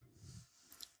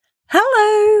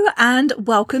and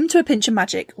welcome to A Pinch of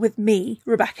Magic with me,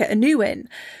 Rebecca Anuwin.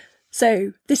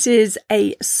 So this is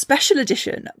a special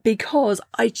edition because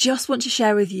I just want to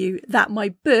share with you that my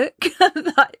book,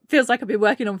 that feels like I've been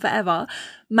working on forever,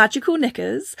 Magickal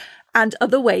Knickers and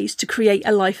Other Ways to Create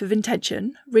a Life of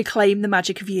Intention, Reclaim the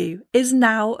Magic of You, is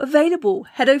now available.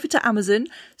 Head over to Amazon,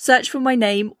 search for my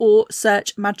name or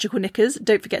search Magickal Knickers.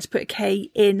 Don't forget to put a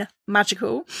K in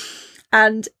Magickal.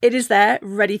 And it is there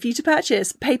ready for you to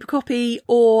purchase, paper copy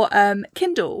or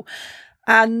Kindle.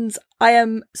 And I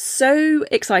am so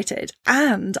excited,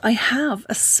 and I have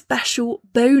a special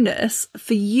bonus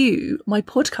for you, my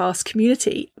podcast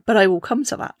community, but I will come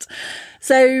to that.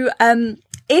 So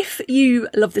if you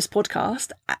love this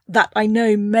podcast, that I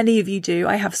know many of you do,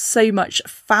 I have so much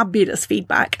fabulous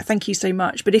feedback. Thank you so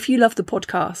much. But if you love the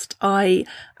podcast, I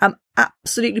am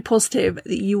absolutely positive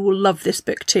that you will love this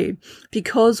book too,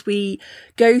 because we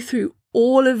go through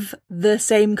all of the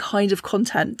same kind of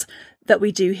content that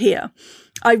we do here.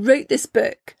 I wrote this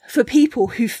book for people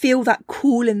who feel that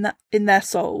call in their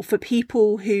soul, for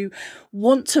people who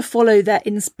want to follow their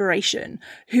inspiration,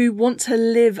 who want to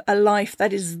live a life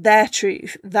that is their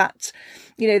truth, that,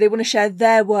 you know, they want to share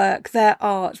their work, their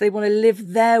art, they want to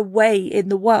live their way in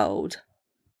the world.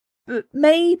 But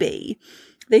maybe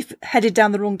they've headed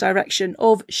down the wrong direction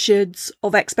of shoulds,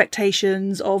 of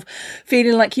expectations, of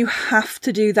feeling like you have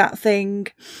to do that thing.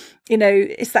 You know,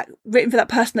 it's that written for that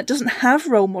person that doesn't have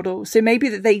role models. So maybe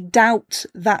that they doubt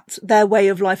that their way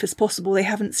of life is possible. They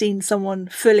haven't seen someone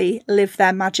fully live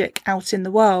their magic out in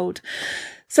the world.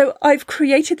 So I've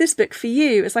created this book for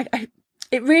you. It's like,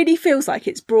 it really feels like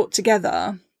it's brought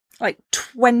together like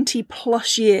 20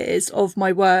 plus years of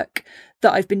my work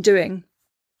that I've been doing.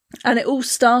 And it all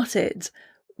started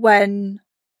when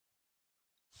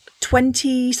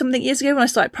 20 something years ago, when I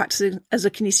started practicing as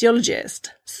a kinesiologist,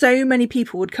 so many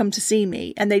people would come to see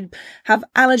me and they'd have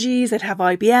allergies, they'd have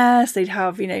IBS, they'd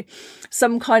have, you know,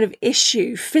 some kind of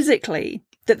issue physically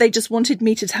that they just wanted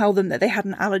me to tell them that they had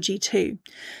an allergy to.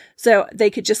 So they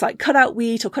could just like cut out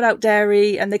wheat or cut out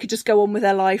dairy and they could just go on with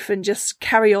their life and just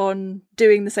carry on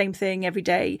doing the same thing every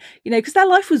day, you know, because their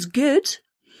life was good.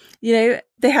 You know,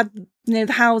 they had, you know,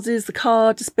 the houses, the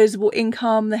car, disposable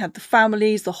income, they had the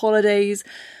families, the holidays.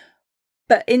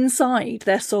 But inside,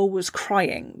 their soul was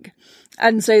crying.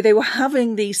 And so they were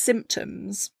having these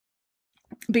symptoms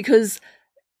because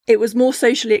it was more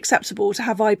socially acceptable to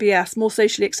have IBS, more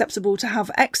socially acceptable to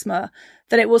have eczema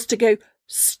than it was to go,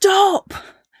 stop,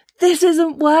 this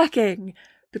isn't working.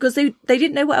 Because they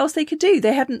didn't know what else they could do.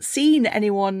 They hadn't seen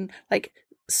anyone like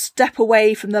step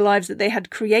away from the lives that they had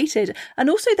created. And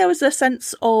also there was a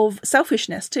sense of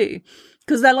selfishness too.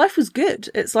 Because their life was good.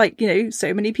 It's like, you know,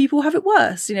 so many people have it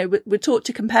worse. You know, we're taught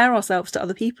to compare ourselves to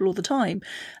other people all the time.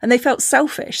 And they felt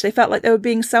selfish. They felt like they were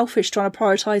being selfish, trying to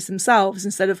prioritise themselves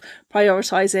instead of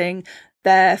prioritising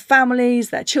their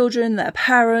families, their children, their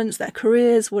parents, their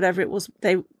careers, whatever it was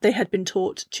they had been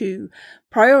taught to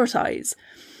prioritise.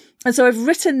 And so I've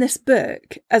written this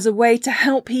book as a way to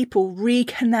help people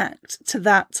reconnect to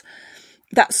that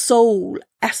soul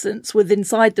essence within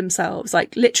inside themselves,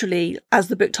 like literally, as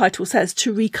the book title says,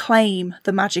 to reclaim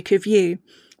the magic of you.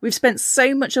 We've spent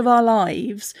so much of our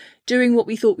lives doing what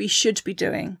we thought we should be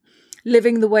doing,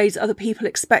 living the ways other people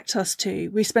expect us to.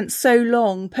 We spent so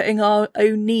long putting our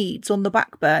own needs on the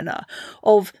back burner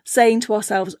of saying to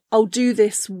ourselves, I'll do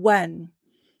this when,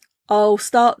 I'll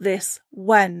start this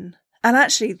when. And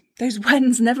actually, those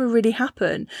whens never really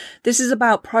happen. This is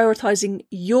about prioritising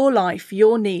your life,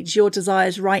 your needs, your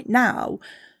desires right now,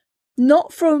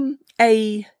 not from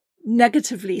a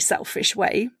negatively selfish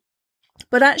way,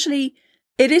 but actually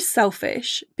it is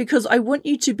selfish because I want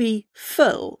you to be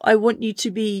full. I want you to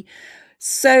be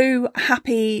so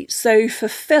happy, so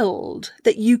fulfilled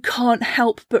that you can't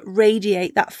help but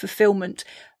radiate that fulfillment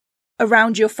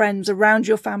around your friends, around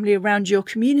your family, around your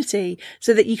community,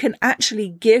 so that you can actually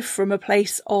give from a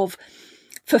place of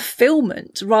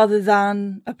fulfillment rather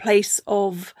than a place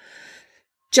of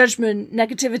judgment,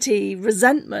 negativity,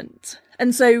 resentment.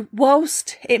 And so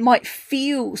whilst it might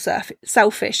feel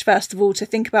selfish, first of all, to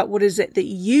think about what is it that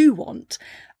you want,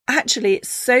 actually it's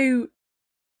so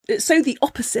the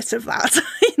opposite of that.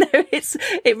 You know,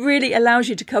 it really allows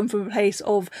you to come from a place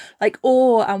of like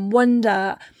awe and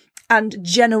wonder and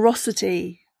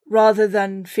generosity rather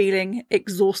than feeling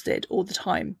exhausted all the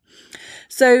time.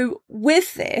 So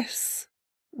with this,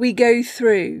 we go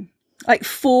through like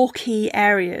 4 key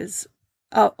areas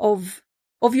of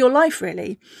your life,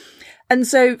 really. And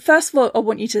so first of all,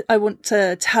 I want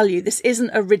to tell you, this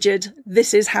isn't a rigid,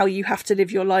 this is how you have to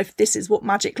live your life. This is what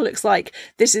magic looks like.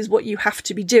 This is what you have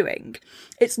to be doing.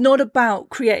 It's not about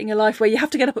creating a life where you have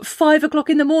to get up at 5 o'clock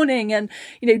in the morning and,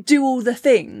 do all the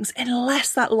things.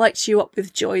 Unless that lights you up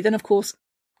with joy, then of course,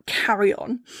 carry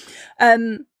on.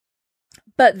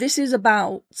 But this is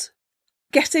about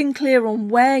getting clear on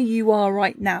where you are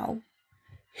right now,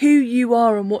 who you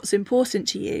are and what's important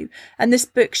to you. And this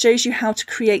book shows you how to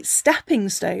create stepping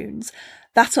stones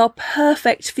that are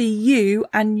perfect for you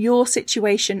and your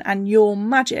situation and your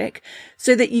magic,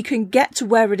 so that you can get to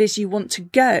where it is you want to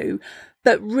go,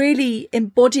 but really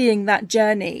embodying that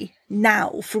journey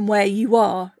now from where you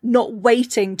are, not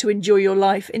waiting to enjoy your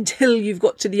life until you've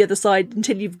got to the other side,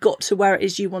 until you've got to where it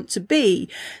is you want to be.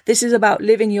 This is about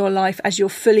living your life as your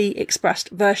fully expressed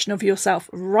version of yourself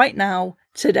right now,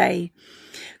 today.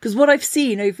 Because what I've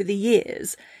seen over the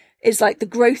years is like the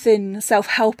growth in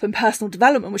self-help and personal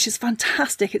development, which is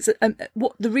fantastic. It's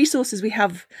what the resources we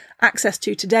have access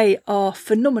to today are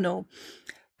phenomenal.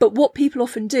 But what people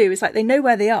often do is like they know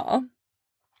where they are.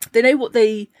 They know what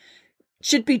they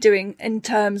should be doing in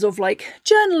terms of like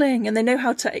journaling, and they know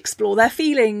how to explore their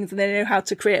feelings, and they know how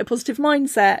to create a positive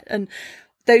mindset and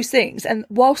those things. And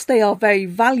whilst they are very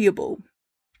valuable,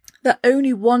 they're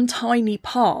only one tiny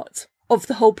part of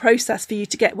the whole process for you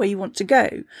to get where you want to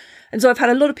go. And so I've had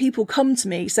a lot of people come to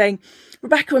me saying,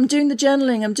 Rebecca, I'm doing the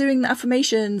journaling, I'm doing the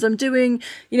affirmations, I'm doing,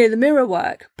 the mirror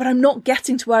work, but I'm not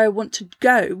getting to where I want to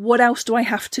go. What else do I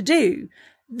have to do?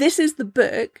 This is the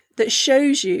book that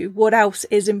shows you what else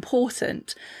is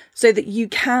important so that you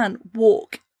can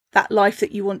walk that life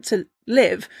that you want to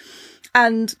live.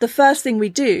 And the first thing we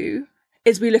do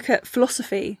is we look at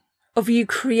philosophy of you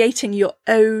creating your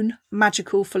own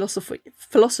magical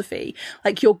philosophy,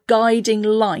 like your guiding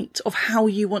light of how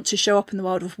you want to show up in the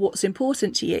world, of what's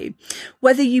important to you.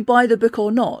 Whether you buy the book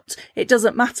or not, it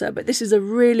doesn't matter, but this is a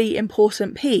really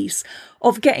important piece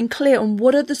of getting clear on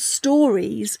what are the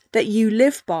stories that you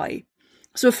live by.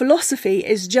 So a philosophy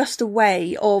is just a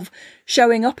way of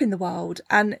showing up in the world,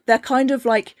 and they're kind of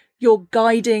like your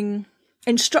guiding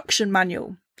instruction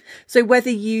manual. So whether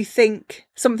you think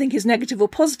something is negative or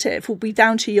positive will be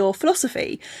down to your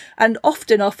philosophy. And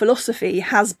often our philosophy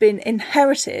has been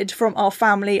inherited from our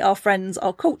family, our friends,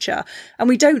 our culture, and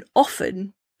we don't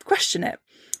often question it.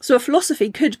 So a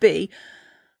philosophy could be,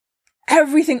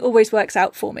 everything always works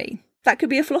out for me. That could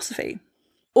be a philosophy.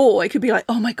 Or it could be like,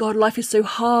 oh my God, life is so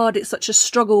hard, it's such a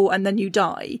struggle, and then you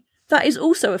die. That is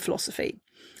also a philosophy.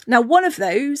 Now, one of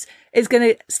those is going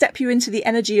to step you into the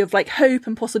energy of like hope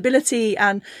and possibility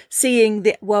and seeing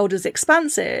the world as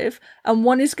expansive. And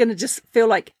one is going to just feel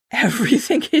like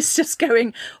everything is just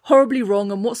going horribly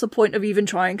wrong. And what's the point of even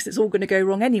trying? Because it's all going to go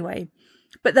wrong anyway.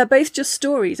 But they're both just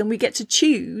stories, and we get to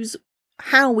choose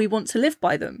how we want to live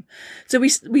by them. So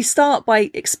we start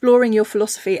by exploring your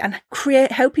philosophy and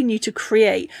helping you to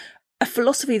create a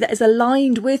philosophy that is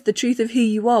aligned with the truth of who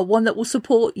you are, one that will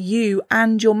support you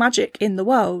and your magic in the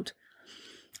world.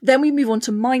 Then we move on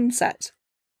to mindset.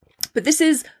 But this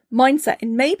is mindset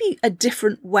in maybe a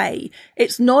different way.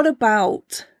 It's not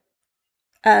about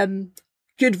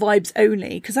good vibes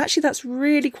only, because actually that's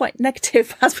really quite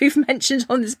negative, as we've mentioned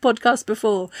on this podcast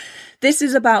before. This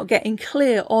is about getting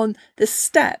clear on the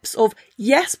steps of,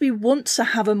 yes, we want to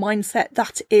have a mindset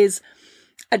that is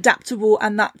adaptable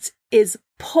and that is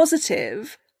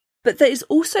positive, but that is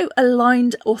also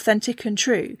aligned, authentic and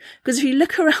true. Because if you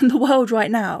look around the world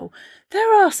right now,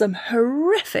 there are some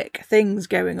horrific things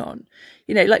going on,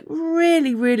 like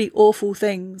really, really awful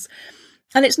things.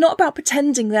 And it's not about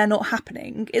pretending they're not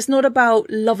happening. It's not about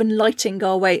love and lighting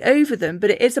our way over them,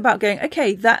 but it is about going,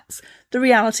 okay, that's the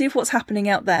reality of what's happening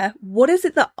out there. What is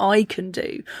it that I can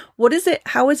do?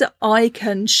 How is it I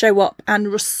can show up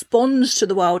and respond to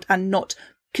the world and not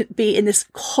be in this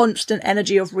constant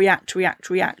energy of react.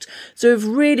 So of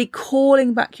really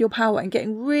calling back your power and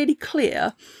getting really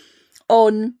clear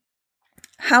on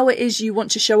how it is you want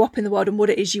to show up in the world and what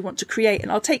it is you want to create. And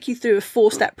I'll take you through a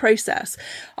 4-step process.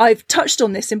 I've touched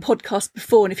on this in podcasts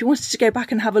before. And if you wanted to go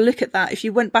back and have a look at that, if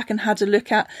you went back and had a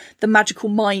look at the magical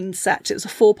mindset, it was a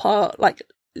 4-part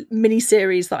mini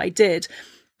series that I did.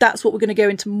 That's what we're going to go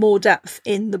into more depth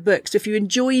in the book. So if you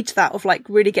enjoyed that of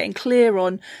really getting clear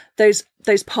on those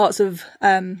parts of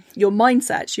your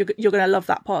mindset, you're going to love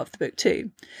that part of the book too.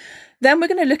 Then we're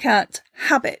going to look at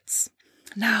habits.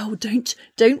 Now,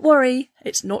 don't worry,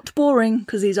 it's not boring,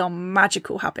 because these are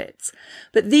magical habits.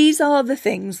 But these are the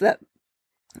things that,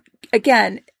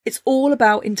 again, it's all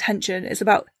about intention. It's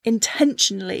about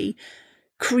intentionally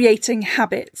creating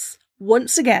habits.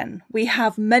 Once again, we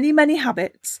have many, many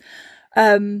habits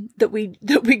that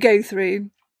we go through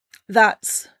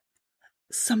that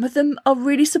some of them are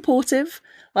really supportive,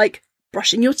 like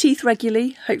brushing your teeth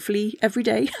regularly, hopefully every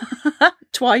day,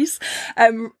 twice,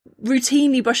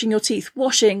 routinely brushing your teeth,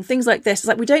 washing, things like this. It's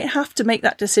like we don't have to make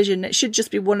that decision. It should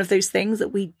just be one of those things that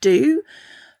we do.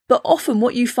 But often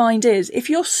what you find is if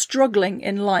you're struggling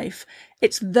in life,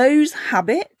 it's those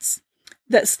habits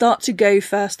that start to go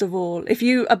first of all. If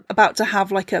you are about to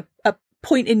have like a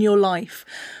point in your life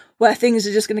where things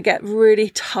are just going to get really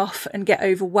tough and get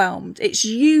overwhelmed, it's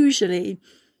usually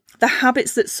the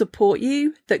habits that support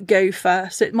you that go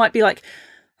first. So it might be like,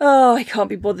 oh, I can't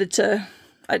be bothered to,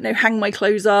 I don't know, hang my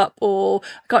clothes up, or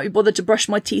I can't be bothered to brush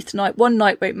my teeth tonight. One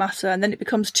night won't matter. And then it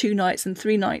becomes 2 nights and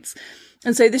 3 nights.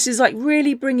 And so this is like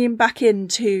really bringing back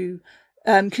into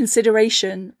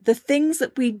consideration the things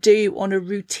that we do on a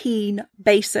routine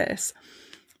basis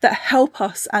that help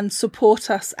us and support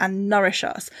us and nourish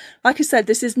us. Like I said,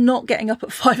 this is not getting up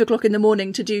at 5 o'clock in the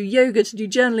morning to do yoga, to do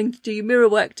journaling, to do your mirror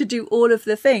work, to do all of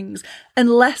the things,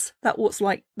 unless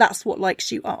that's what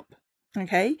lights you up.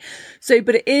 Okay. So,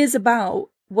 but it is about,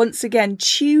 once again,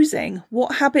 choosing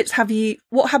what habits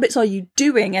are you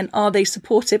doing, and are they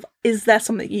supportive? Is there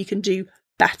something you can do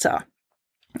better?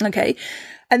 Okay.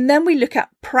 And then we look at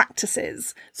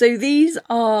practices. So these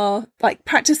are like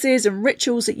practices and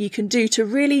rituals that you can do to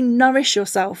really nourish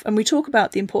yourself. And we talk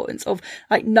about the importance of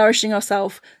like nourishing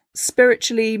ourselves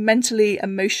spiritually, mentally,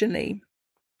 emotionally.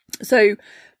 So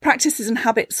practices and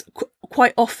habits,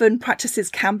 quite often practices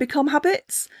can become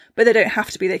habits, but they don't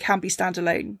have to be. They can be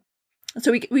standalone.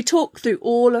 So we talk through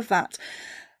all of that.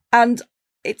 And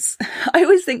I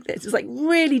always think this is like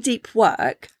really deep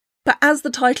work. But as the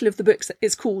title of the book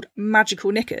is called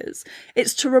Magickal Knickers,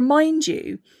 it's to remind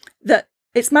you that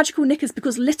it's magical knickers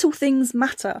because little things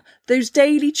matter. Those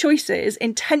daily choices,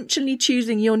 intentionally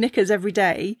choosing your knickers every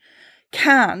day,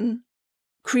 can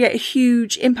create a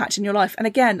huge impact in your life. And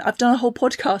again, I've done a whole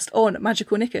podcast on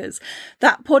Magickal Knickers.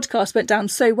 That podcast went down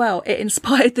so well, it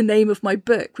inspired the name of my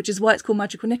book, which is why it's called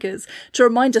Magickal Knickers, to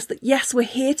remind us that yes, we're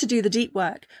here to do the deep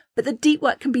work, but the deep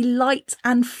work can be light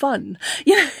and fun.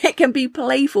 You know, it can be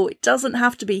playful. It doesn't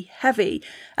have to be heavy.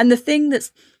 And the thing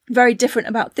that's very different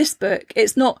about this book,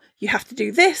 it's not you have to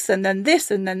do this and then this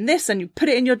and then this, and you put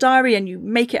it in your diary and you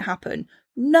make it happen.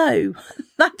 No,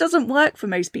 that doesn't work for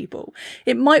most people.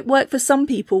 It might work for some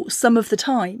people some of the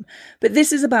time, but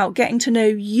this is about getting to know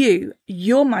you,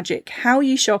 your magic, how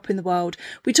you show up in the world.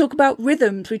 We talk about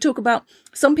rhythms. We talk about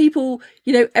some people,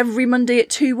 you know, every Monday at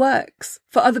 2 works.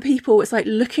 For other people, it's like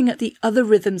looking at the other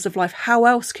rhythms of life. How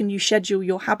else can you schedule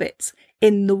your habits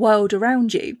in the world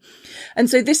around you? And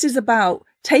so this is about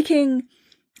taking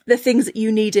the things that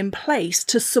you need in place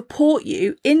to support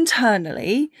you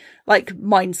internally, like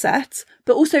mindset,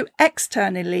 but also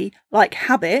externally, like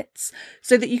habits,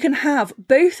 so that you can have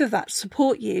both of that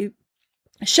support you,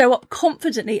 show up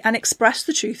confidently and express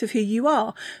the truth of who you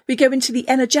are. We go into the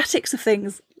energetics of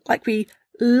things, like we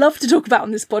love to talk about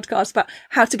on this podcast, about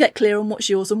how to get clear on what's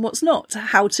yours and what's not,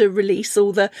 how to release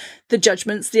all the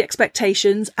judgments, the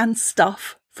expectations and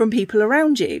stuff from people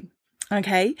around you.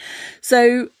 Okay,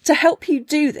 so to help you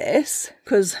do this,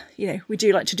 because, you know, we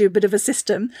do like to do a bit of a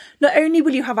system, not only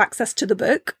will you have access to the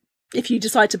book if you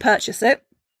decide to purchase it,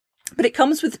 but it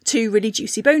comes with 2 really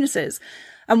juicy bonuses.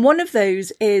 And one of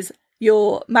those is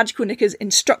your Magickal Knickers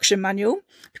instruction manual,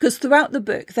 because throughout the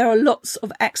book, there are lots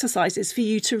of exercises for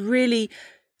you to really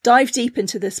dive deep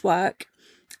into this work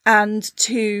and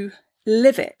to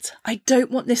live it. I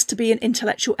don't want this to be an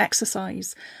intellectual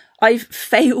exercise. I've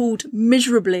failed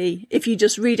miserably if you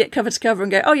just read it cover to cover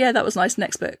and go, oh yeah, that was nice,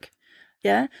 next book.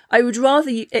 Yeah. I would rather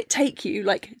it take you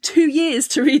like 2 years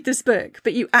to read this book,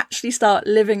 but you actually start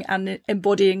living and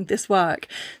embodying this work.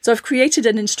 So I've created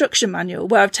an instruction manual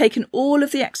where I've taken all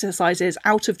of the exercises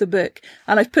out of the book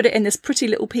and I've put it in this pretty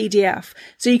little PDF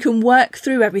so you can work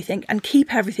through everything and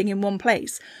keep everything in one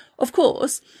place. Of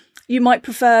course, you might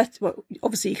prefer, well,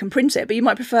 obviously you can print it, but you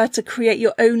might prefer to create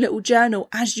your own little journal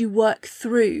as you work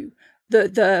through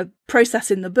the process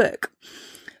in the book.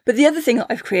 But the other thing that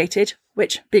I've created,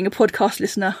 which being a podcast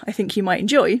listener, I think you might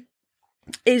enjoy,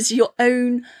 is your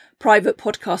own private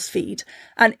podcast feed.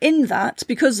 And in that,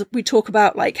 because we talk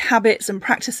about like habits and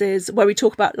practices, where we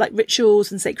talk about like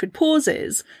rituals and sacred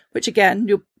pauses, which again,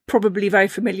 you're probably very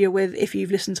familiar with if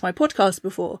you've listened to my podcast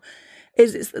before,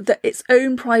 is its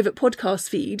own private podcast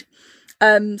feed.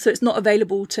 So it's not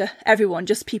available to everyone,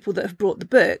 just people that have bought the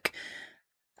book.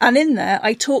 And in there,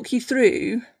 I talk you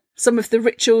through some of the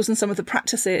rituals and some of the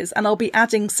practices, and I'll be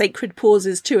adding sacred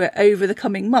pauses to it over the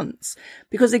coming months.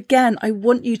 Because again, I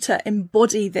want you to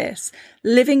embody this.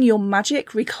 Living your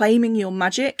magic, reclaiming your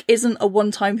magic isn't a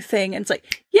one-time thing. And it's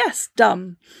like, yes,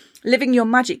 done. living your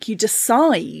magic, you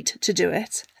decide to do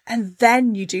it, and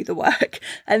then you do the work.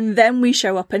 And then we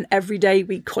show up, and every day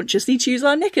we consciously choose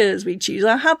our knickers, we choose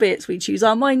our habits, we choose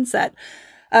our mindset.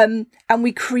 And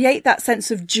we create that sense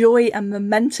of joy and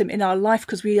momentum in our life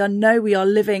because we know we are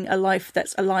living a life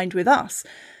that's aligned with us.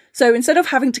 So instead of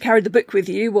having to carry the book with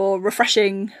you or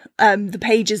refreshing the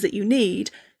pages that you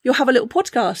need, you'll have a little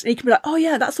podcast and you can be like, oh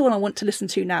yeah, that's the one I want to listen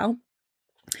to now.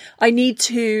 I need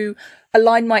to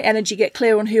align my energy, get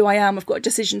clear on who I am. I've got a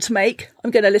decision to make.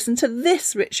 I'm going to listen to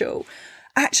this ritual.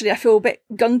 Actually, I feel a bit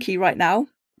gunky right now.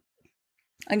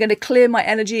 I'm going to clear my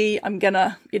energy. I'm going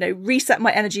to, reset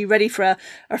my energy, ready for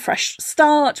a fresh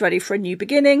start, ready for a new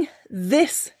beginning.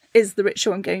 This is the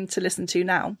ritual I'm going to listen to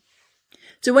now.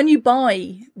 So when you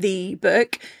buy the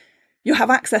book, you'll have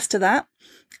access to that.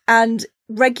 And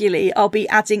regularly, I'll be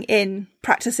adding in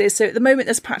practices. So at the moment,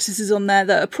 there's practices on there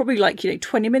that are probably like,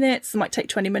 20 minutes. It might take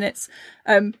 20 minutes.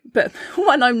 But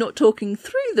when I'm not talking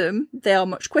through them, they are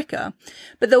much quicker.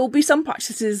 But there will be some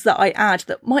practices that I add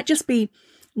that might just be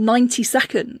 90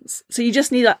 seconds. So you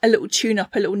just need a little tune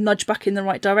up, a little nudge back in the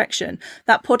right direction.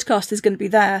 That podcast is going to be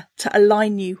there to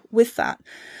align you with that.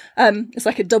 It's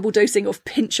like a double dosing of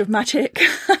pinch of magic.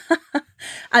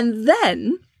 And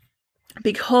then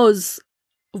because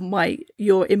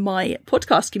you're in my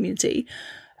podcast community,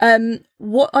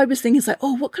 what I was thinking is like,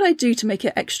 what could I do to make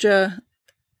it extra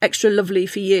lovely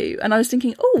for you? And I was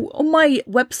thinking, on my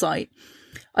website,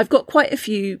 I've got quite a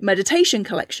few meditation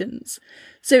collections.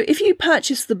 So if you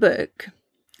purchase the book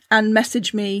and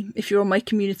message me, if you're on my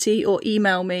community, or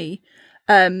email me,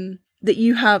 that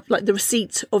you have like the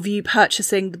receipt of you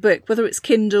purchasing the book, whether it's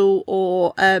Kindle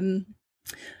or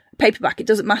paperback, it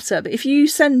doesn't matter. But if you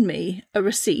send me a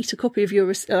receipt, a copy of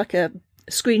your, like a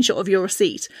screenshot of your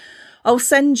receipt, I'll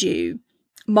send you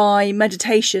my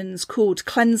meditations called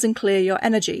Cleanse and Clear Your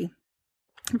Energy.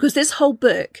 Because this whole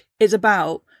book is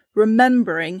about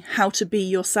remembering how to be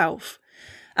yourself.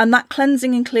 And that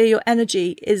cleansing and clear your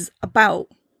energy is about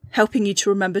helping you to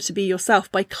remember to be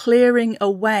yourself by clearing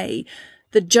away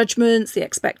the judgments, the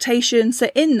expectations. So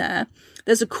in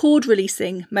there's a cord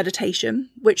releasing meditation,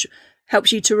 which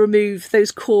helps you to remove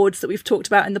those cords that we've talked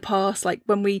about in the past, like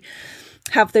when we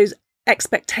have those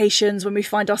expectations, when we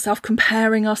find ourselves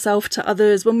comparing ourselves to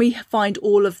others, when we find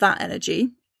all of that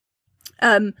energy.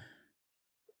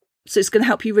 So it's going to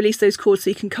help you release those cords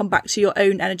so you can come back to your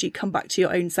own energy, come back to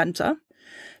your own center.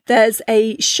 There's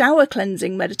a shower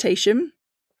cleansing meditation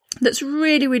that's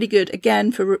really, really good,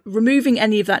 again, for removing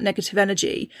any of that negative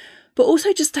energy, but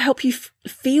also just to help you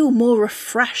feel more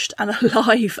refreshed and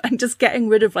alive and just getting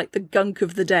rid of like the gunk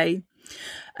of the day.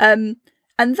 And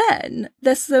then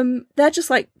they're just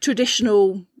like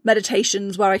traditional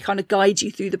meditations where I kind of guide you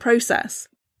through the process.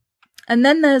 And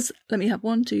then there's 4.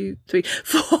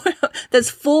 There's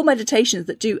 4 meditations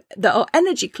that are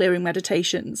energy clearing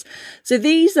meditations. So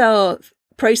these are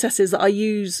processes that I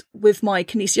use with my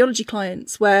kinesiology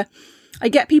clients, where I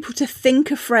get people to think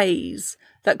a phrase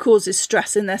that causes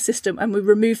stress in their system, and we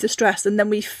remove the stress, and then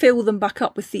we fill them back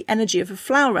up with the energy of a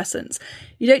flower essence.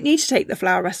 You don't need to take the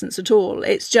flower essence at all.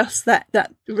 It's just that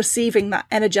receiving that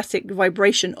energetic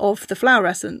vibration of the flower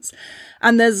essence.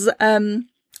 And there's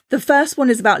the first one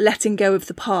is about letting go of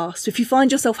the past. If you find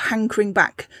yourself hankering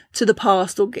back to the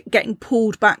past or getting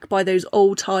pulled back by those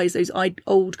old ties, those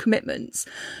old commitments,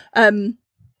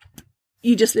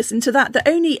 you just listen to that. They're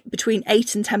only between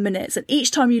 8 and 10 minutes. And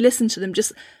each time you listen to them,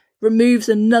 just removes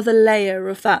another layer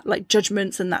of that, like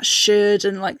judgments and that should,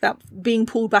 and like that being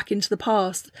pulled back into the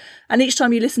past. And each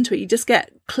time you listen to it, you just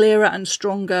get clearer and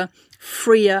stronger,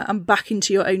 freer, and back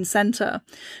into your own center.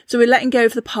 So we're letting go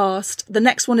of the past. The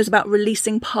next one is about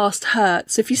releasing past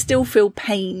hurt. So if you still feel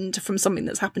pained from something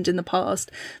that's happened in the past,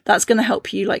 that's going to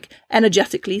help you like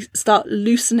energetically start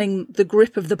loosening the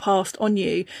grip of the past on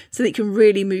you so that you can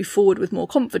really move forward with more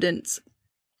confidence.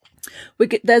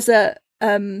 There's a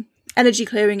energy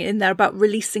clearing in there about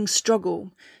releasing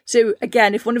struggle. So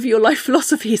again, if one of your life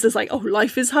philosophies is like,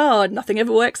 life is hard, nothing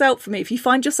ever works out for me, if you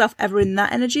find yourself ever in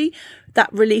that energy, that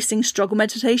releasing struggle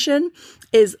meditation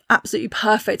is absolutely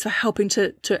perfect for helping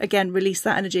to again release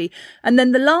that energy. And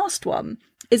then the last one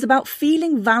is about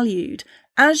feeling valued.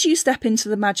 As you step into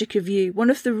the magic of you, one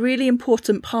of the really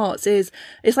important parts is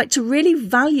like to really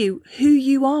value who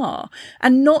you are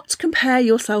and not compare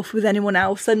yourself with anyone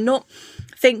else, and not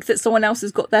think that someone else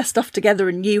has got their stuff together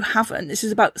and you haven't. This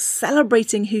is about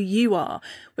celebrating who you are,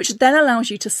 which then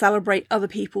allows you to celebrate other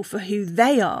people for who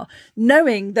they are,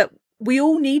 knowing that we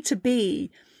all need to be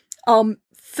our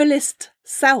fullest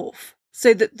self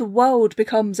so that the world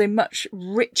becomes a much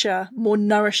richer, more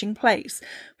nourishing place.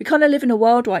 We kind of live in a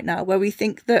world right now where we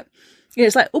think that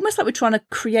It's like almost like we're trying to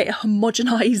create a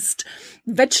homogenized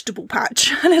vegetable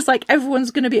patch. And it's like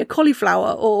everyone's going to be a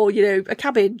cauliflower or, a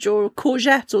cabbage or a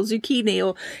courgette or zucchini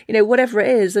or, whatever it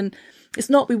is. And it's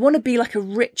not, we want to be like a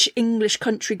rich English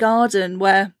country garden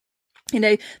where,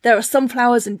 there are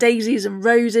sunflowers and daisies and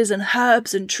roses and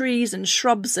herbs and trees and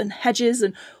shrubs and hedges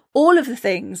and all of the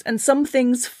things. And some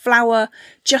things flower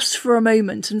just for a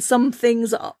moment, and some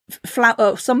things are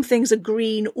some things are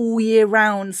green all year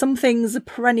round. Some things are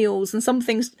perennials, and some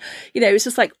things, it's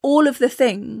just like all of the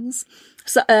things.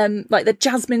 So, like the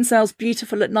jasmine smells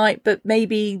beautiful at night, but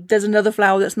maybe there's another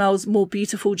flower that smells more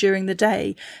beautiful during the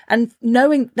day. And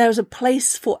knowing there's a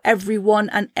place for everyone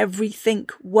and everything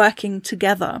working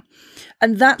together.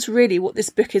 And that's really what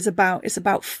this book is about. It's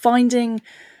about finding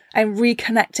and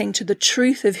reconnecting to the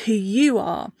truth of who you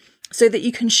are, so that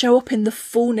you can show up in the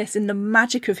fullness, in the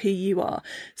magic of who you are,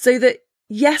 so that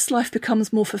yes, life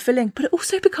becomes more fulfilling, but it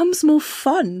also becomes more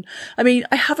fun. I mean,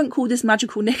 I haven't called this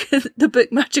Magickal Knickers, the book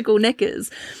Magickal Knickers,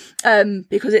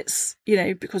 because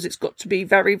it's got to be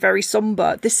very, very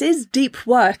somber. This is deep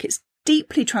work. It's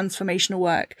deeply transformational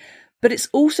work, but it's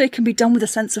also can be done with a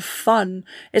sense of fun.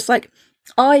 It's like,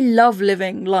 I love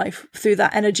living life through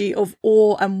that energy of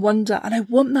awe and wonder, and I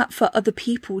want that for other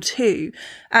people too.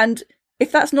 And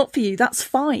if that's not for you, that's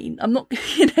fine. I'm not,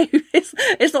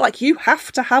 it's not like you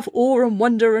have to have awe and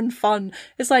wonder and fun.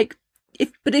 It's like,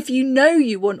 if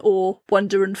you want awe,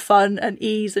 wonder and fun and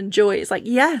ease and joy, it's like,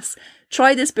 yes,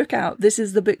 try this book out. This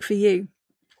is the book for you.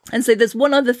 And so there's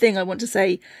one other thing I want to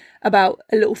say about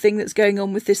a little thing that's going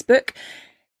on with this book,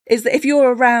 is that if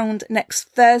you're around next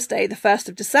Thursday, the 1st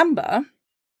of December,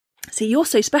 see, you're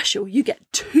so special. You get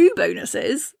 2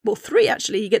 bonuses. Well, 3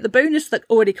 actually. You get the bonus that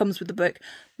already comes with the book,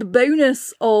 the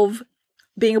bonus of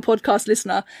being a podcast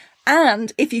listener,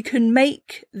 and if you can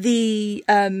make the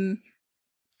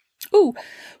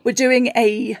we're doing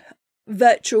a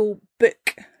virtual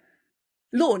book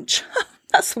launch.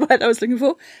 That's the word I was looking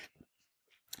for.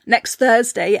 Next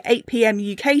Thursday at 8 p.m.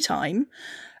 UK time.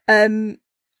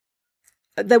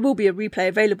 There will be a replay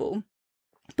available.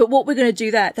 But what we're going to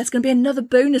do there's going to be another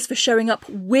bonus for showing up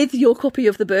with your copy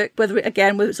of the book, whether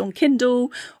it's on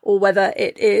Kindle or whether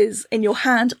it is in your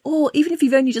hand, or even if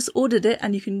you've only just ordered it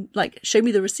and you can show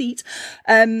me the receipt.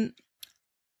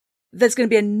 There's going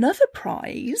to be another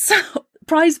prize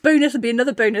bonus and be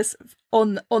another bonus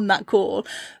on that call.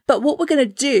 But what we're going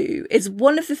to do is,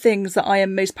 one of the things that I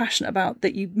am most passionate about,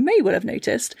 that you may well have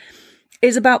noticed,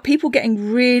 is about people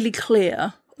getting really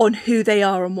clear on who they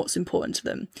are and what's important to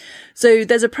them. So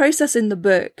there's a process in the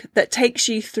book that takes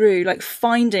you through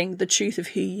finding the truth of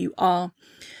who you are.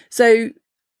 So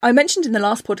I mentioned in the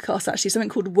last podcast actually something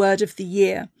called Word of the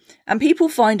Year, and people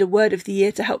find a word of the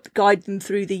year to help guide them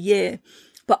through the year.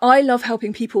 But I love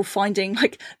helping people finding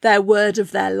their word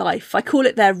of their life. I call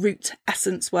it their root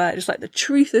essence word. It's the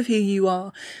truth of who you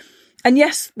are. And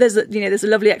yes, there's a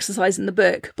lovely exercise in the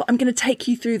book, but I'm going to take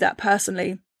you through that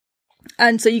personally.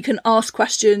 And so you can ask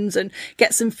questions and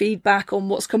get some feedback on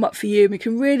what's come up for you. And we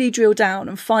can really drill down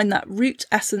and find that root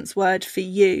essence word for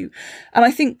you. And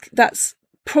I think that's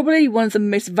probably one of the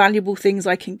most valuable things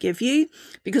I can give you,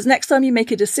 because next time you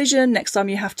make a decision, next time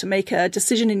you have to make a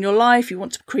decision in your life, you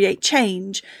want to create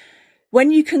change,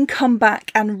 when you can come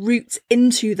back and root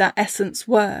into that essence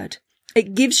word,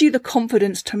 it gives you the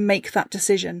confidence to make that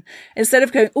decision. Instead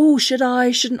of going, oh, should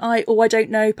I, shouldn't I? Oh, I don't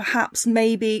know, perhaps,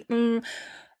 maybe.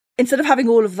 Instead of having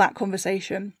all of that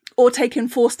conversation, or taking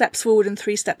 4 steps forward and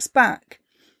 3 steps back,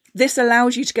 this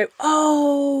allows you to go,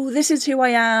 oh, this is who I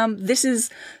am. This is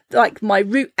my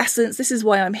root essence. This is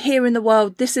why I'm here in the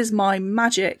world. This is my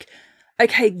magic.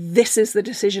 Okay, this is the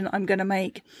decision I'm going to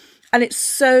make. And it's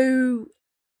so,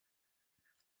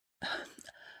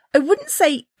 I wouldn't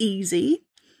say easy,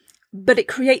 but it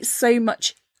creates so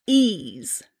much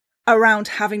ease around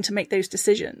having to make those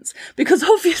decisions, because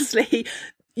obviously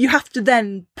you have to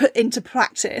then put into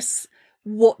practice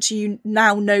what you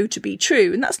now know to be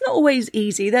true. And that's not always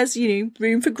easy. There's,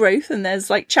 room for growth, and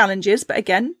there's challenges. But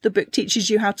again, the book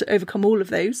teaches you how to overcome all of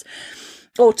those,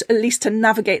 or at least to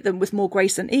navigate them with more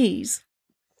grace and ease.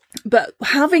 But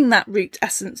having that root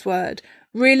essence word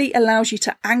really allows you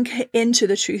to anchor into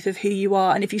the truth of who you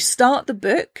are. And if you start the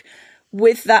book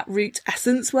with that root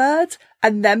essence word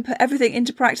and then put everything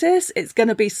into practice, it's going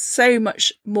to be so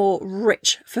much more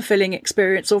rich, fulfilling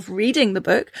experience of reading the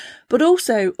book, but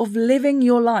also of living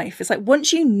your life. It's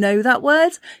once you know that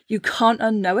word, you can't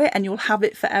unknow it, and you'll have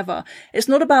it forever. It's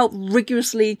not about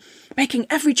rigorously making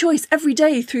every choice every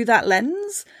day through that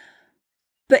lens.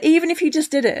 But even if you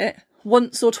just did it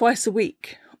once or twice a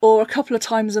week, or a couple of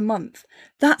times a month,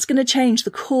 that's going to change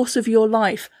the course of your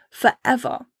life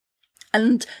forever.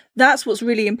 And that's what's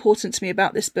really important to me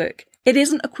about this book. It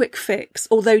isn't a quick fix,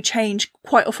 although change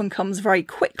quite often comes very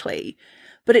quickly,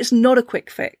 but it's not a quick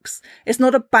fix. It's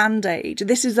not a band-aid.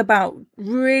 This is about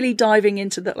really diving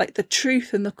into the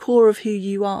truth and the core of who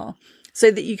you are,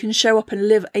 so that you can show up and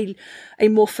live a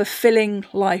more fulfilling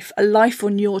life, a life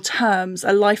on your terms,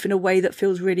 a life in a way that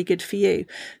feels really good for you.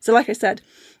 So like I said,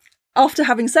 after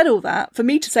having said all that, for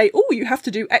me to say, oh, you have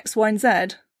to do X, Y, and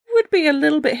Z would be a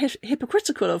little bit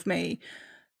hypocritical of me.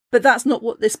 But that's not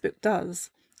what this book does.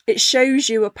 It shows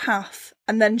you a path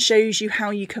and then shows you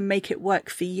how you can make it work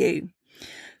for you.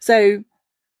 So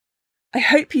I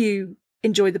hope you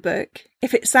enjoy the book.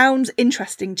 If it sounds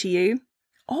interesting to you,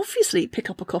 obviously pick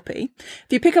up a copy. If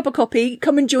you pick up a copy,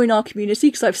 come and join our community,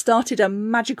 because I've started a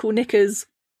Magickal Knickers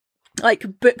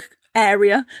book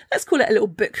area. Let's call it a little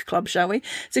book club, shall we?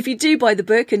 So if you do buy the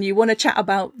book and you want to chat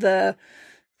about the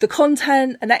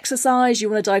content, an exercise, you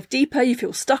want to dive deeper, you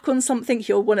feel stuck on something,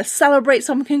 you'll want to celebrate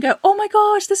something and go, oh my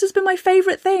gosh, this has been my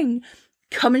favourite thing,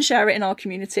 come and share it in our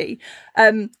community.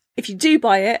 If you do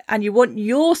buy it and you want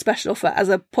your special offer as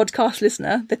a podcast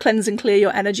listener, the Cleanse and Clear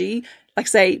Your Energy, like I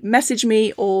say, message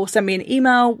me or send me an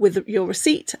email with your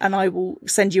receipt and I will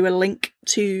send you a link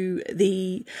to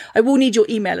I will need your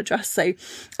email address. So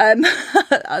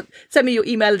send me your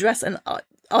email address and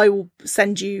I will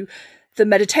send you the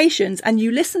meditations, and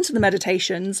you listen to the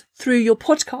meditations through your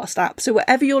podcast app. So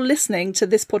wherever you're listening to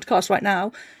this podcast right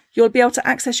now, you'll be able to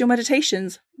access your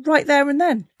meditations right there and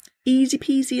then. Easy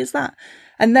peasy as that.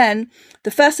 And then the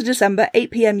 1st of December,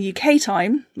 8 p.m. UK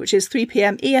time, which is 3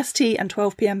 p.m. EST and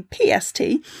 12 p.m. PST,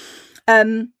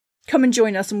 come and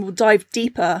join us and we'll dive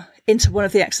deeper into one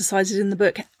of the exercises in the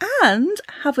book and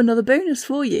have another bonus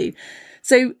for you.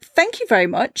 So thank you very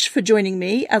much for joining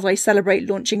me as I celebrate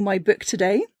launching my book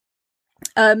today.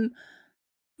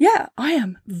 I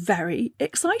am very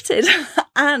excited.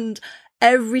 And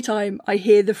every time I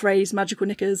hear the phrase Magickal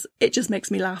Knickers, it just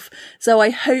makes me laugh. So I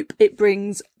hope it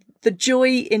brings the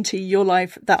joy into your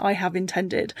life that I have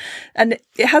intended. And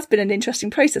it has been an interesting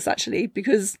process, actually,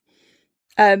 because,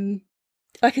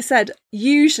 like I said,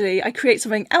 usually I create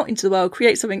something out into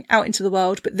the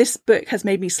world, but this book has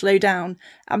made me slow down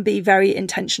and be very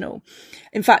intentional.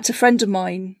 In fact, a friend of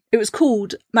mine, it was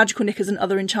called Magickal Knickers and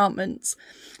Other Enchantments,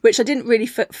 which I didn't really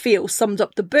feel summed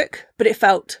up the book, but it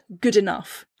felt good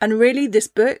enough. And really, this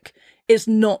book is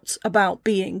not about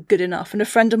being good enough. And a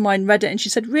friend of mine read it and she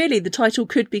said, really, the title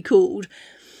could be called.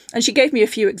 And she gave me a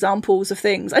few examples of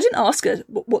things. I didn't ask her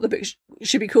what the book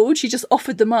should be called. She just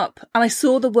offered them up. And I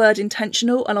saw the word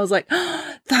intentional and I was like,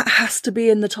 oh, that has to be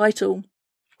in the title.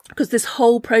 Because this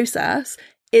whole process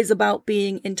is about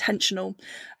being intentional.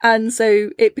 And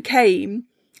so it became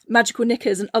Magickal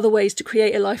Knickers and Other Ways to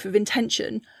Create a Life of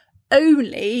Intention.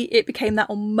 Only it became that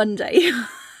on Monday.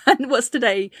 And what's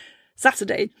today?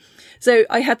 Saturday. So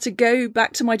I had to go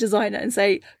back to my designer and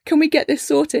say, can we get this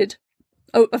sorted?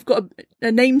 Oh, I've got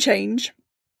a name change.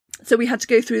 So we had to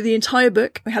go through the entire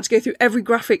book. We had to go through every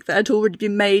graphic that had already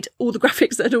been made, all the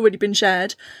graphics that had already been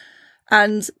shared.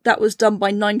 And that was done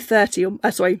by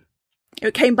 9:30.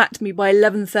 It came back to me by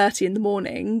 11:30 in the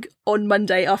morning on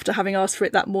Monday after having asked for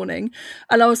it that morning.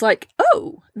 And I was like,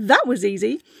 oh, that was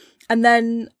easy. And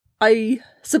then I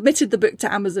submitted the book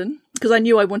to Amazon because I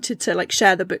knew I wanted to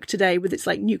share the book today with its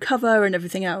new cover and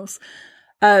everything else.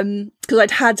 Because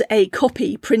I'd had a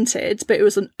copy printed, but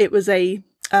it was a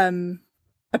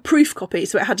proof copy,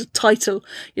 so it had a title,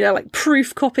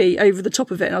 proof copy over the top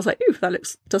of it, and I was like, ooh,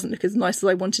 that doesn't look as nice as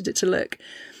I wanted it to look.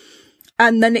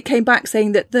 And then it came back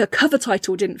saying that the cover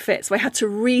title didn't fit, so I had to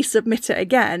resubmit it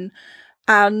again,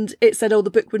 and it said, oh, the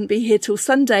book wouldn't be here till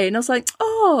Sunday, and I was like,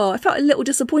 oh, I felt a little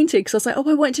disappointed because I was like, oh,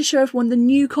 I wanted to show everyone the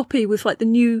new copy with the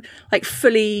new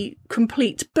fully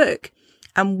complete book,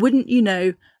 and wouldn't you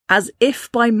know, as if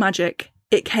by magic,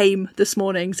 it came this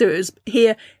morning. So it was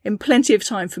here in plenty of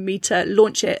time for me to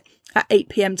launch it at 8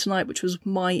 p.m. tonight, which was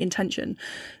my intention.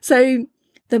 So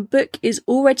the book is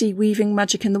already weaving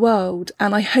magic in the world,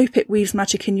 and I hope it weaves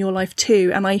magic in your life too.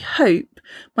 And my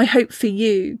hope for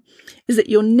you is that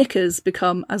your knickers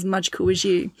become as magical as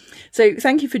you. So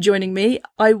thank you for joining me.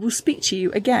 I will speak to you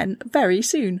again very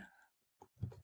soon.